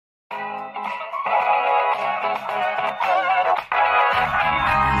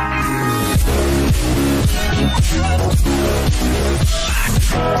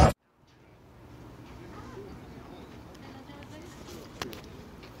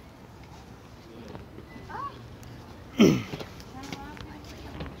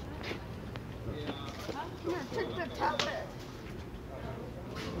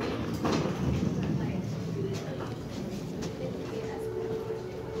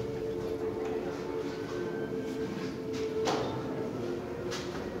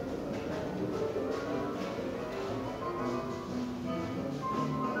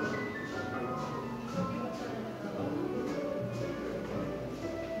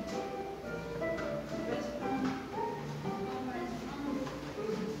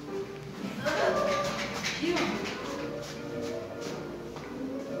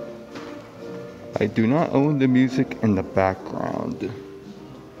I do not own the music in the background.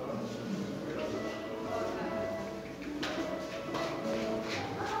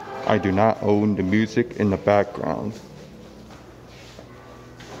 I do not own the music in the background.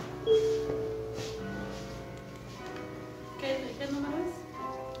 ¿Qué número es?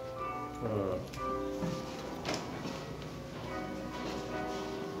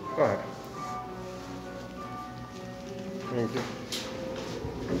 Go ahead. Thank you.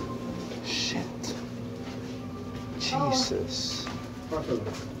 Shit. Jesus.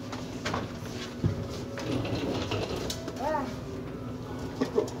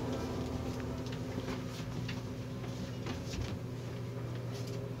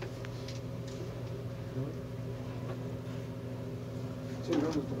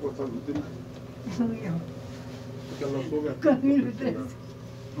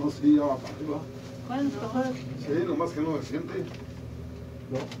 No, sí, ya va para arriba. ¿Cuánto? Sí, nomás que no se siente.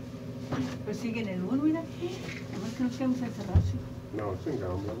 No. Pues sigue en el 1, mira. Nomás que nos quedamos encerrados. No,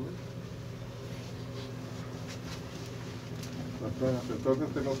 chingamos. Entonces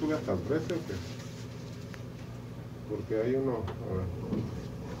te lo sube hasta el 13 o qué? Porque hay uno. A ver.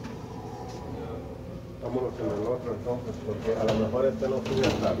 Vámonos en el otro entonces, porque a lo mejor este no sube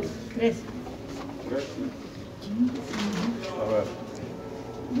hasta el 13. 13. A ver.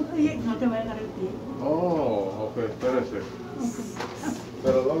 No te voy a agarrar el pie. Oh, ok, espérese.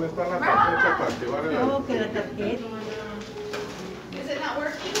 Pero ¿dónde está la tarjeta para activar el? No, que la tarjeta. Is it not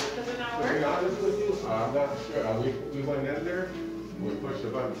working? Does it not To be work? honest with you, I'm not sure. We went in there, we pushed the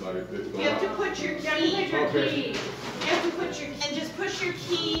button, but it didn't go You have to out. put your key. Okay. You have to put your and just push your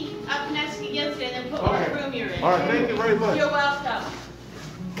key up next against it and then put Okay. what room you're in. All right, thank you very much. You're welcome.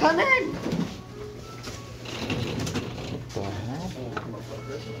 Come in. What the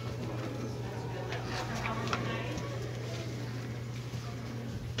hell?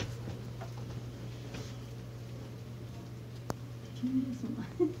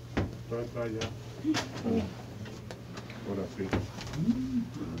 Trae ya. Ahora sí.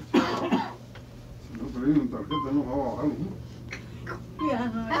 Si no traen una tarjeta no va a bajar. Ya,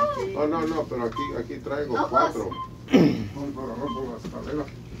 no. Oh, no, pero aquí traigo 4. Vamos a agarrar por la escalera.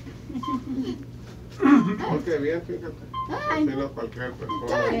 Ok, bien, fíjate. Así no cualquier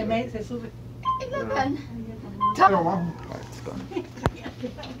persona. Se sube. Pero abajo. Alright, it's done.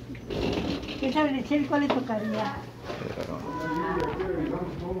 ¿Qué sabe decir cuál le tocaría?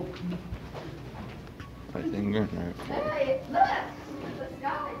 I think we're Hey, look! The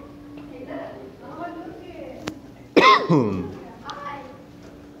sky. Hey, look. Hi.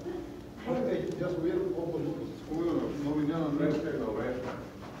 Ya subieron un poco, no vinieron a ver. 90.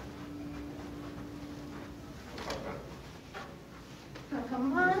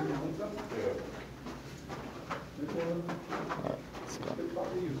 Come on. Alright, it's done.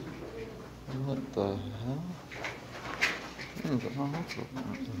 What the hell?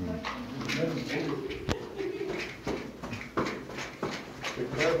 Be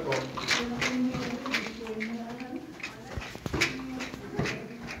careful.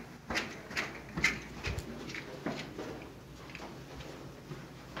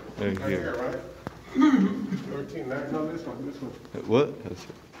 They're Right here, here. right? 13, no, this one. What? That's it.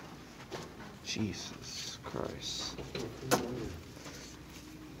 Jesus Christ.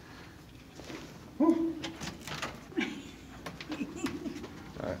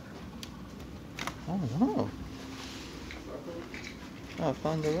 Alright. Oh, I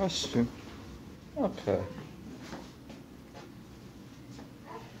found the restroom. Okay.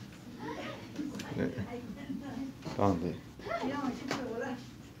 There. Found it.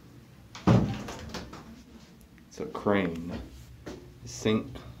 It's a crane. Sink.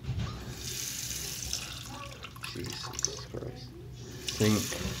 Jesus Christ. Sink.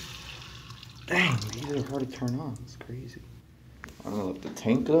 Dang, these are hard to turn on. It's crazy. I'm gonna let the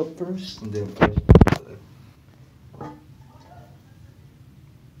tank up first and then push the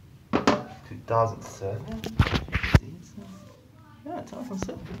 2007? Yeah,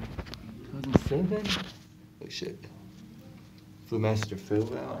 2007. 2007? Oh shit. Flewmaster fill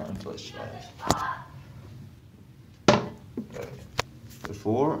valve and flush valve.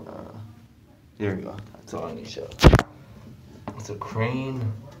 Before, there we go. That's all I need to show. It's a crane.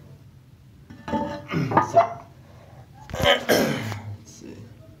 Let's see.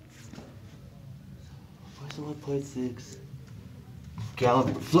 Where's the 1.6?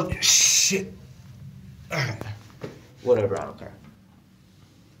 Gallon flush. Shit. Alright. Whatever, I don't care.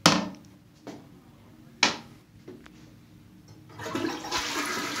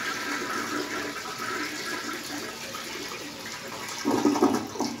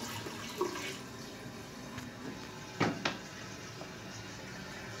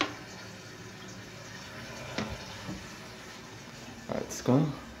 Alright, let's go.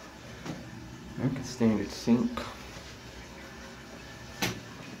 American Standard sink.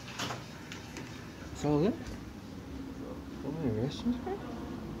 That's all it? How many restrooms, bro?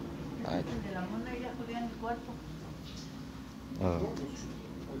 Alright.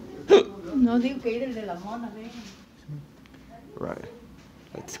 No digo que ir el de la mona, ve. Right.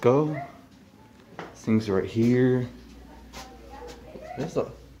 Let's go. This thing's right here. Where's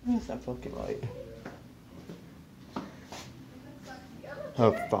that fucking light?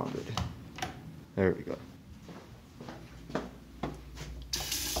 Oh, found it. There we go.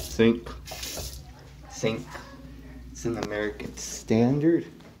 Sink. Sink. It's an American Standard.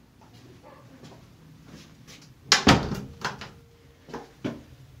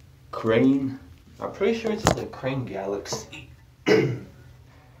 Crane. I'm pretty sure it's the Crane Galaxy. Let's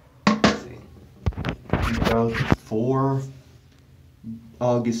see. 2004.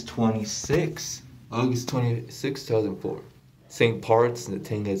 August 26. August 26, 2004. Same parts and the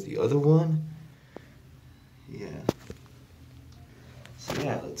thing as the other one. Yeah. So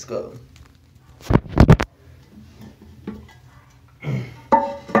yeah, let's go.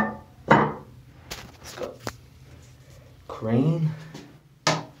 Let's go. Crane.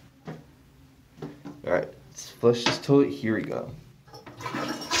 Alright, let's flush this toilet. Here we go.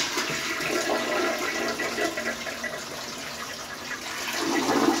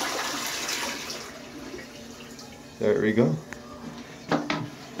 There we go.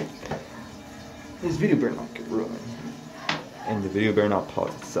 This video better not get ruined. And the video better not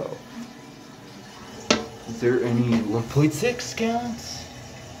pause itself. Is there any 1.6 gallons?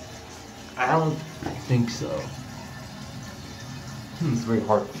 I don't think so. It's very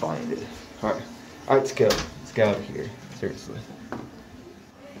hard to find it. Alright, let's go. Let's get out of here. Seriously.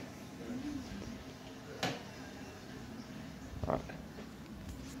 Alright.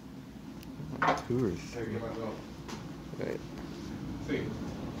 2 or 3. Right. Sí.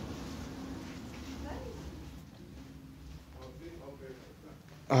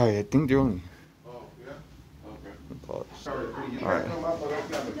 Alright, I think they're only. Oh, yeah? Okay. Pause. Sorry, you Alright. come up with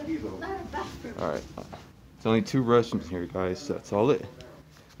that kilo. Alright. It's only 2 restrooms here, guys. So that's all it.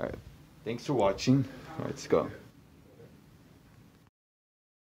 Alright. Thanks for watching. Alright, let's go.